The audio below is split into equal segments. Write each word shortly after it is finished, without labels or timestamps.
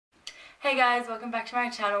Hey guys, welcome back to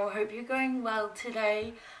my channel. Hope you're going well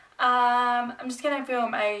today. I'm just going to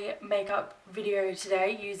film a makeup video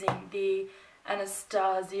today using the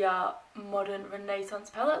Anastasia Modern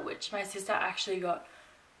Renaissance palette, which my sister actually got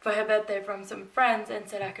for her birthday from some friends and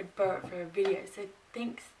said I could borrow it for a video. So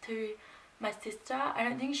thanks to my sister. I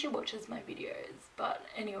don't think she watches my videos, but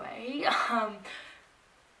anyway,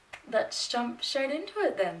 let's jump straight into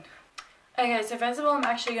it then. Okay, so first of all, I'm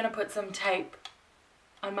actually going to put some tape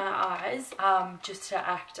on my eyes just to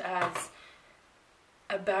act as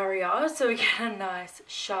a barrier so we get a nice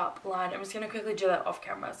sharp line. I'm just going to quickly do that off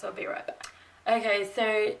camera, so I'll be right back. Okay,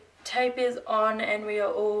 so tape is on and we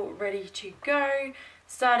are all ready to go.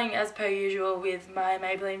 Starting as per usual with my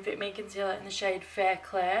Maybelline Fit Me Concealer in the shade Fair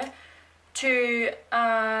Clair to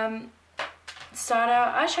start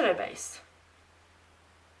our eyeshadow base.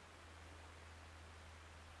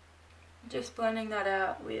 Just blending that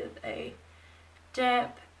out with a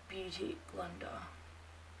damp beauty blender.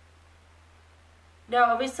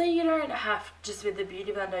 Now obviously you don't have, just with the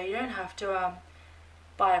beauty blender, you don't have to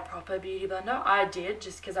buy a proper beauty blender. I did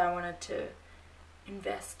just because I wanted to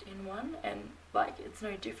invest in one, and like it's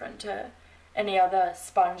no different to any other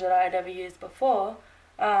sponge that I'd ever used before,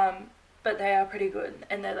 but they are pretty good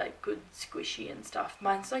and they're like good squishy and stuff.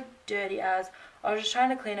 Mine's like dirty as. I was just trying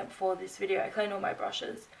to clean it before this video. I cleaned all my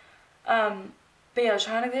brushes. But yeah, I was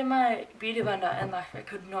trying to clean my beauty blender and like I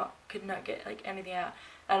could not get like anything out,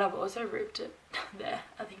 and I've also ripped it there.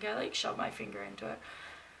 I think I like shoved my finger into it.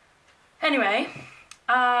 Anyway,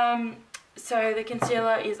 so the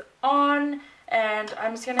concealer is on and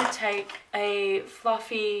I'm just going to take a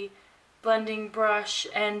fluffy blending brush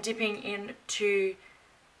and dipping into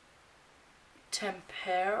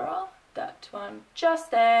Tempera, that one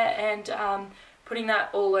just there, and putting that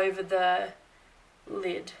all over the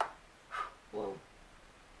lid. Whoa.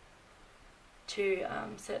 To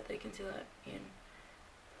set the concealer in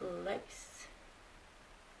place.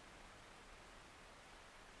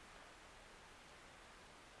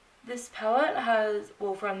 This palette has,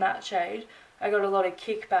 well, from that shade, I got a lot of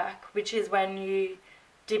kickback, which is when you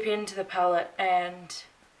dip into the palette and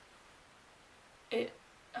it,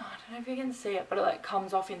 oh, I don't know if you can see it, but it like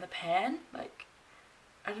comes off in the pan, like,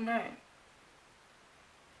 I don't know.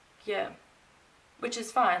 Yeah. Which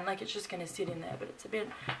is fine, like it's just going to sit in there, but it's a bit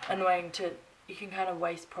annoying to, you can kind of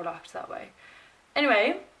waste product that way.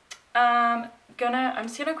 Anyway, I'm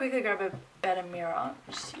just going to quickly grab a better mirror.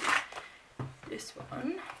 Just use this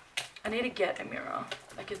one. I need to get a mirror,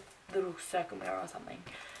 like a little circle mirror or something.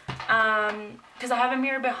 Because I have a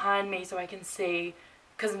mirror behind me so I can see,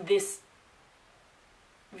 because this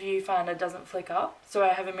viewfinder doesn't flick up, so I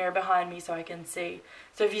have a mirror behind me so I can see.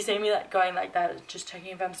 So if you see me like going like that, it's just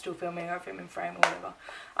checking if I'm still filming or if I'm in frame or whatever.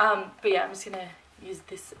 But yeah, I'm just gonna use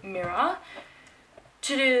this mirror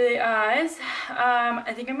to do the eyes.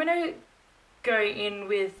 I think I'm gonna go in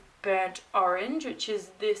with Burnt Orange, which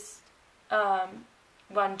is this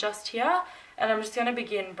one just here, and I'm just gonna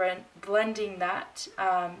begin blending that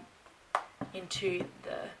into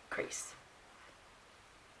the crease.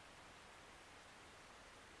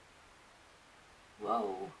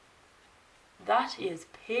 Whoa, that is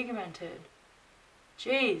pigmented.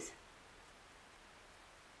 Jeez.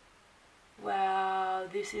 Wow,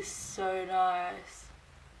 this is so nice.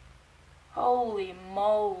 Holy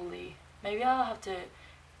moly. Maybe I'll have to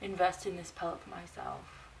invest in this palette for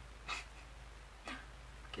myself.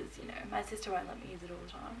 Because, you know, my sister won't let me use it all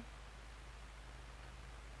the time.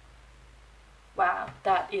 Wow,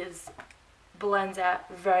 that is, blends out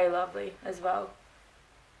very lovely as well.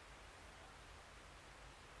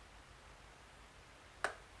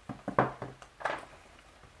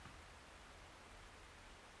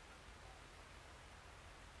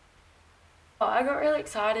 I got really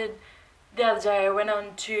excited the other day. I went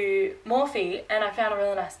on to Morphe and I found a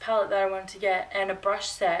really nice palette that I wanted to get and a brush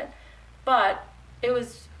set, but it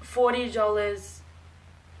was $40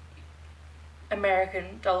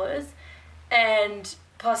 American dollars and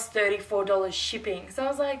plus $34 shipping. So I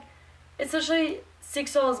was like, it's literally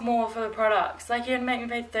 $6 more for the products. Like, you're gonna make me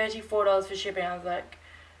pay $34 for shipping. I was like,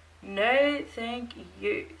 no thank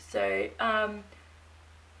you. So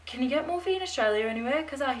can you get Morphe in Australia anywhere?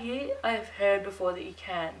 Because I've heard before that you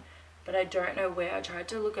can, but I don't know where. I tried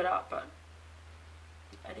to look it up, but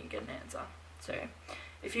I didn't get an answer. So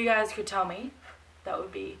if you guys could tell me, that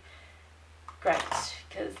would be great,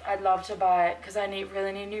 because I'd love to buy it, because I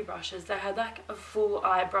really need new brushes. They had like a full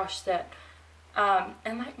eye brush set,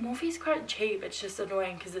 and like Morphe's quite cheap. It's just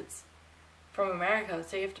annoying because it's from America,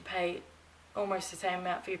 so you have to pay almost the same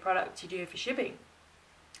amount for your product you do for shipping.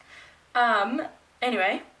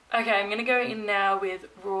 Anyway, okay, I'm going to go in now with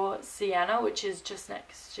Raw Sienna, which is just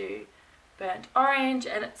next to burnt orange,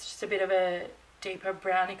 and it's just a bit of a deeper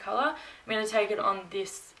browny colour. I'm going to take it on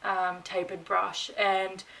this tapered brush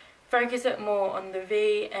and focus it more on the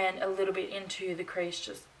V and a little bit into the crease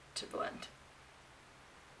just to blend.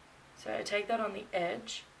 So I take that on the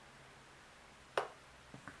edge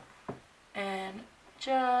and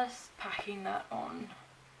just packing that on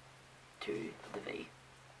to the V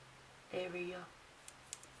area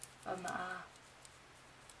of my eye.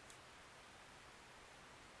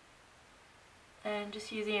 And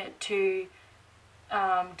just using it to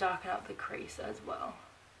darken up the crease as well.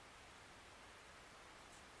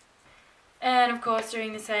 And of course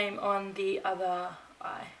doing the same on the other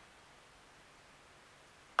eye.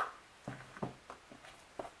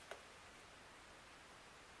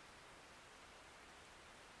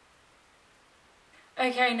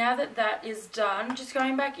 Okay, now that that is done, just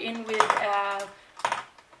going back in with our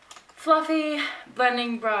fluffy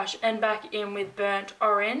blending brush and back in with burnt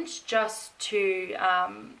orange just to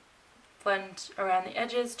blend around the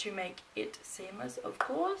edges to make it seamless, of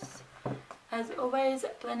course. As always,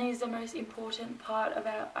 blending is the most important part of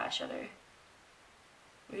our eyeshadow.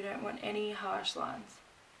 We don't want any harsh lines.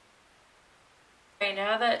 Okay,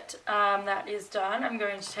 now that that is done, I'm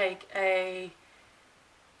going to take a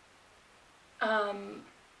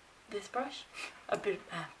this brush, a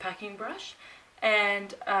packing brush,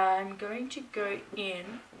 and I'm going to go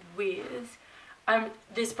in with,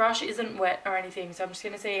 this brush isn't wet or anything, so I'm just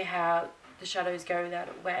going to see how the shadows go without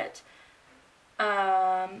it wet.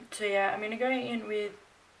 So yeah, I'm going to go in with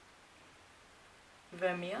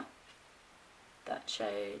Vermeer, that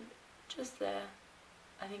shade just there.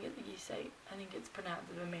 I think it's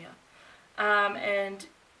pronounced Vermeer. And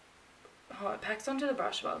it packs onto the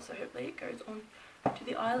brush well, so hopefully it goes on to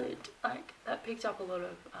the eyelid. Like, that picked up a lot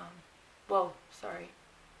of, well, sorry,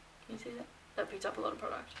 can you see that? That picked up a lot of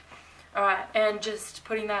product. Alright, and just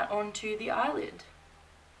putting that onto the eyelid.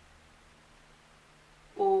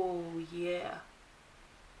 Oh yeah.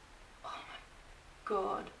 Oh my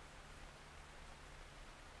god.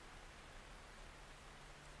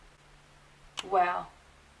 Wow.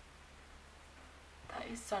 That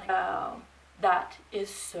is stunning. Wow. That is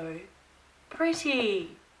so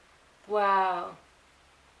pretty. Wow.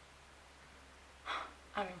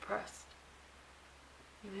 I'm impressed.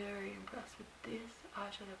 Very impressed with this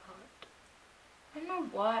eyeshadow palette. I don't know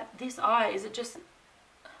why. This eye, is it just...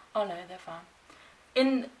 Oh no, they're fine.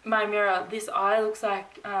 In my mirror, this eye looks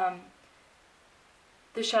like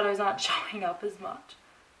the shadows aren't showing up as much.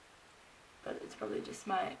 But it's probably just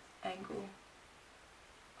my angle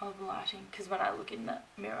of lighting, because when I look in the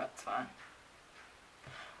mirror, it's fine.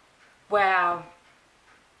 Wow.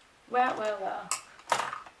 Wow, wow, wow.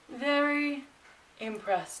 Very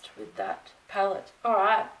impressed with that palette.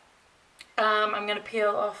 Alright. I'm going to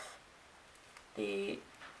peel off the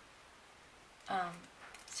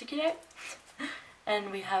sticky tape.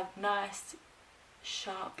 And we have nice,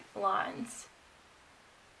 sharp lines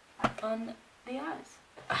on the eyes.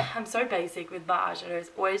 I'm so basic with my eyeshadows.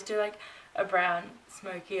 Always do like a brown,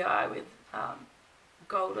 smoky eye with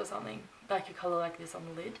gold or something. Like a colour like this on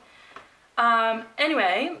the lid.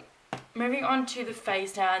 Anyway, moving on to the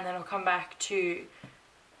face now, and then I'll come back to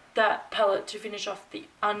that palette to finish off the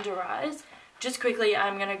under eyes. Just quickly,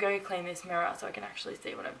 I'm going to go clean this mirror so I can actually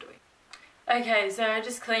see what I'm doing. Okay, so I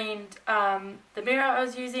just cleaned the mirror I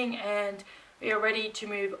was using, and we are ready to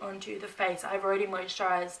move on to the face. I've already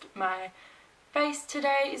moisturised my face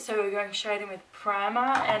today, so we're going straight in with primer,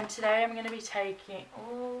 and today I'm going to be taking...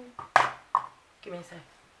 Oh, give me a sec.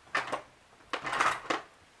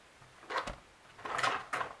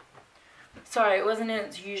 Sorry, it wasn't in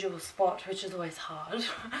its usual spot, which is always hard.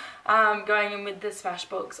 Going in with the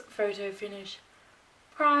Smashbox Photo Finish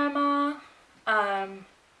Primer.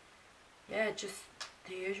 Yeah, just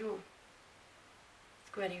the usual.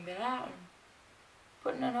 Squirting a bit out and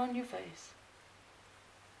putting it on your face.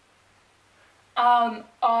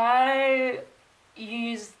 I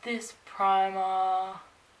used this primer...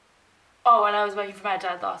 Oh, when I was working for my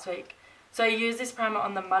dad last week. So I used this primer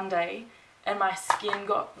on the Monday, and my skin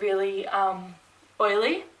got really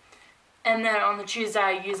oily. And then on the Tuesday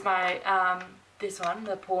I used my this one,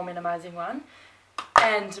 the pore minimizing one,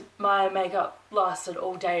 and my makeup lasted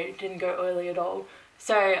all day. It didn't go oily at all.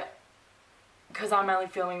 So because I'm only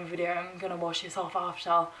filming a video, I'm gonna wash this off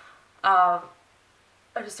after. I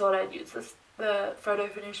just thought I'd use the Photo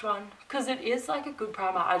Finish one because it is like a good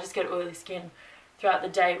primer. I just get oily skin throughout the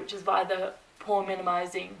day, which is why the pore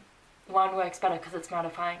minimizing one works better, because it's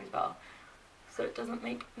mattifying as well, so it doesn't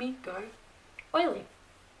make me go oily.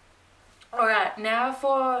 Alright, now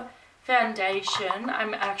for foundation,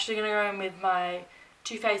 I'm actually going to go in with my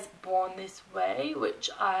Too Faced Born This Way, which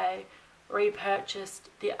I repurchased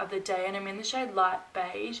the other day, and I'm in the shade light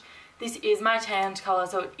beige. This is my tanned colour,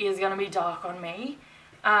 so it is going to be dark on me,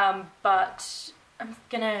 but I'm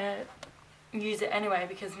going to use it anyway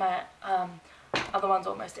because my other one's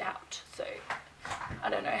almost out, so I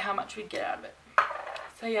don't know how much we'd get out of it.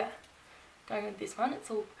 So yeah, going with this one. It's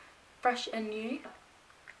all fresh and new.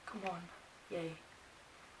 Come on, yay.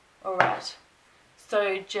 Alright,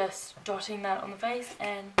 so just dotting that on the face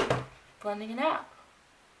and blending it out.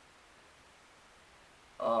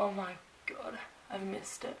 Oh my god, I've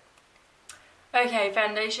missed it. Okay,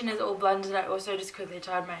 foundation is all blended. I also just quickly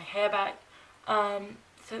tied my hair back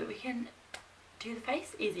so that we can do the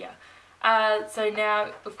face easier. So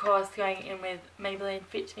now, of course, going in with Maybelline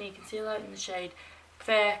Fit Me Concealer in the shade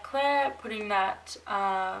Fair Clair, putting that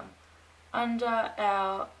under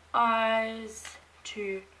our eyes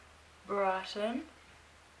to brighten,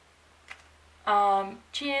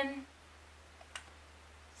 chin,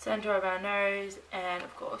 center of our nose, and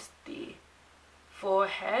of course the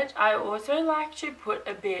forehead. I also like to put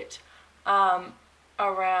a bit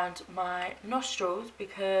around my nostrils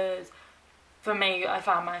because for me, I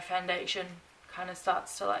find my foundation kind of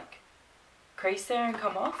starts to like crease there and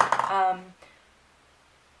come off.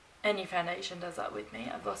 Any foundation does that with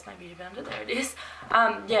me. I've lost my beauty blender, there it is.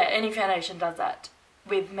 Yeah, any foundation does that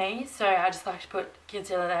with me, so I just like to put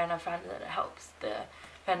concealer there, and I find that it helps the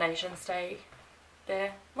foundation stay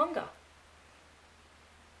there longer.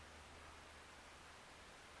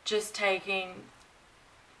 Just taking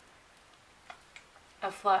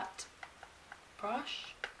a flat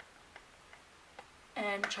brush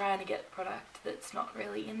and trying to get product that's not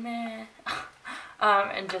really in there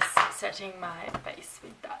and just setting my face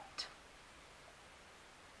with that.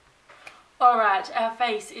 Alright, our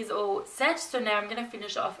face is all set, so now I'm going to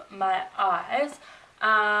finish off my eyes.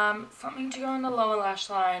 Something to go on the lower lash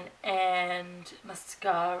line and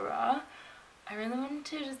mascara. I really wanted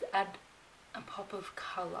to just add a pop of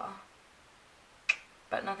colour,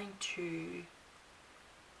 but nothing too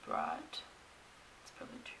bright. It's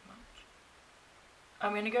probably too much.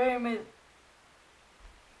 I'm going to go in with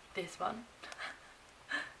this one.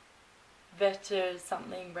 Better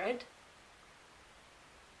something red.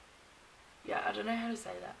 Yeah, I don't know how to say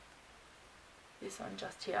that. This one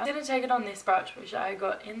just here. I'm going to take it on this brush, which I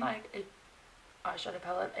got in like an eyeshadow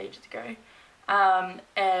palette ages ago,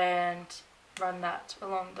 and run that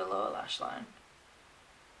along the lower lash line.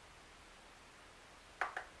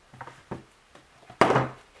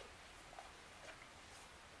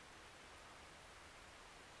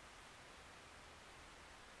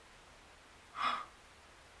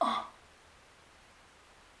 Oh,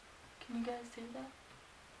 can you guys see that?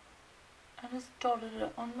 I just dotted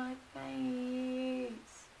it on my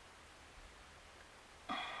face.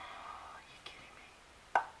 Oh, are you kidding me?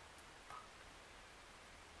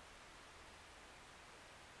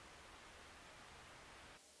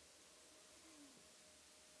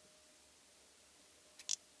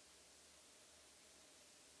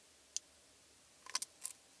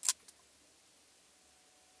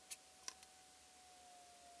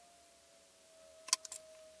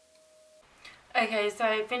 Okay,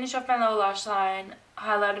 so finish off my lower lash line,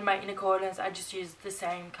 highlighted my inner corners. I just used the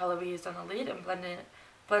same colour we used on the lid and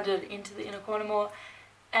blended it into the inner corner more,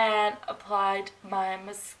 and applied my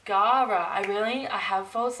mascara. I have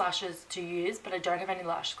false lashes to use, but I don't have any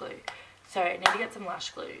lash glue, so I need to get some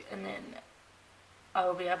lash glue and then I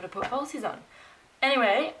will be able to put falsies on.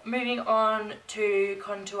 Anyway, moving on to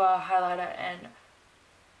contour, highlighter and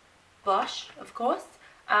blush, of course.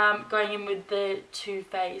 Going in with the Too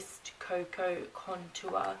Faced Cocoa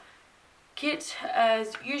Contour Kit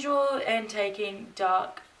as usual, and taking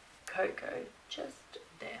dark cocoa just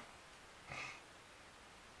there.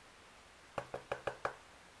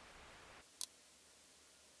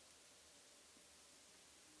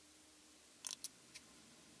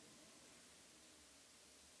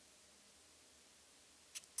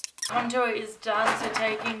 Contour is done, so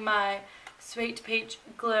taking my Sweet Peach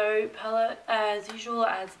Glow palette as usual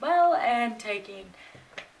as well, and taking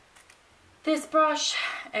this brush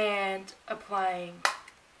and applying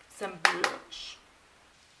some blush.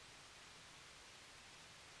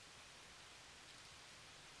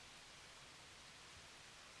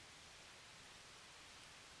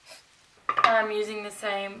 I'm using the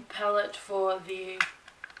same palette for the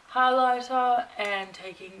highlighter and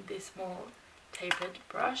taking this more tapered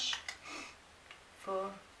brush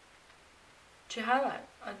to highlight.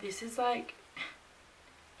 This is like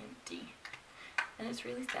empty and it's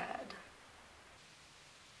really sad.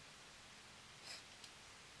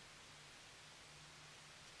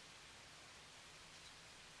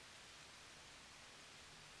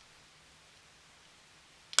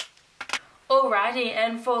 Alrighty,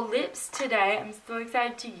 and for lips today, I'm so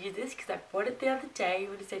excited to use this because I bought it the other day. You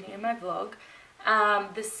would have seen it in my vlog.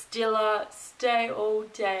 The Stila Stay All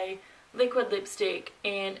Day liquid lipstick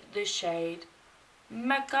in the shade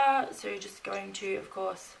Mecca. So you're just going to, of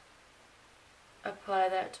course, apply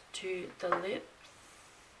that to the lips.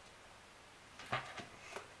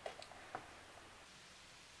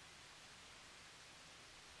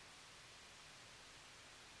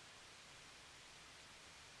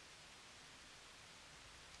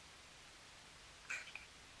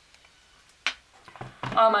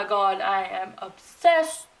 Oh my god, I am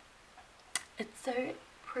obsessed. It's so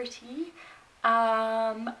pretty.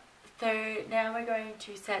 So now we're going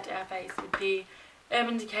to set our face with the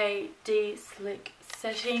Urban Decay De-Slick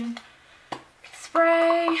Setting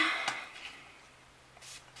Spray.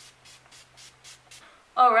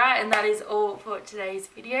 Alright, and that is all for today's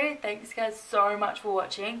video. Thanks guys so much for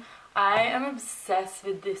watching. I am obsessed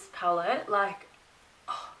with this palette. Like,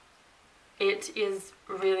 oh, it is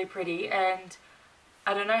really pretty, and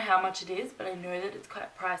I don't know how much it is, but I know that it's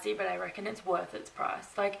quite pricey, but I reckon it's worth its price.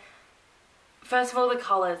 Like, first of all, the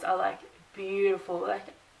colours are like beautiful. Like,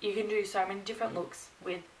 you can do so many different looks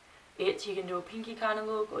with it. You can do a pinky kind of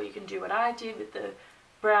look, or you can do what I did with the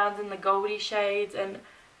browns and the goldy shades, and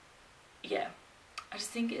yeah, I just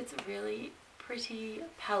think it's a really pretty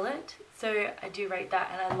palette. So I do rate that,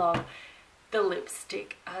 and I love the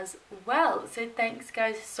lipstick as well. So thanks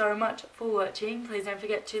guys so much for watching. Please don't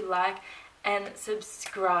forget to like and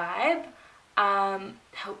subscribe.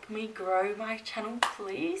 Help me grow my channel,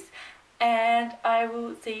 please, and I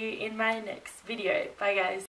will see you in my next video. Bye guys.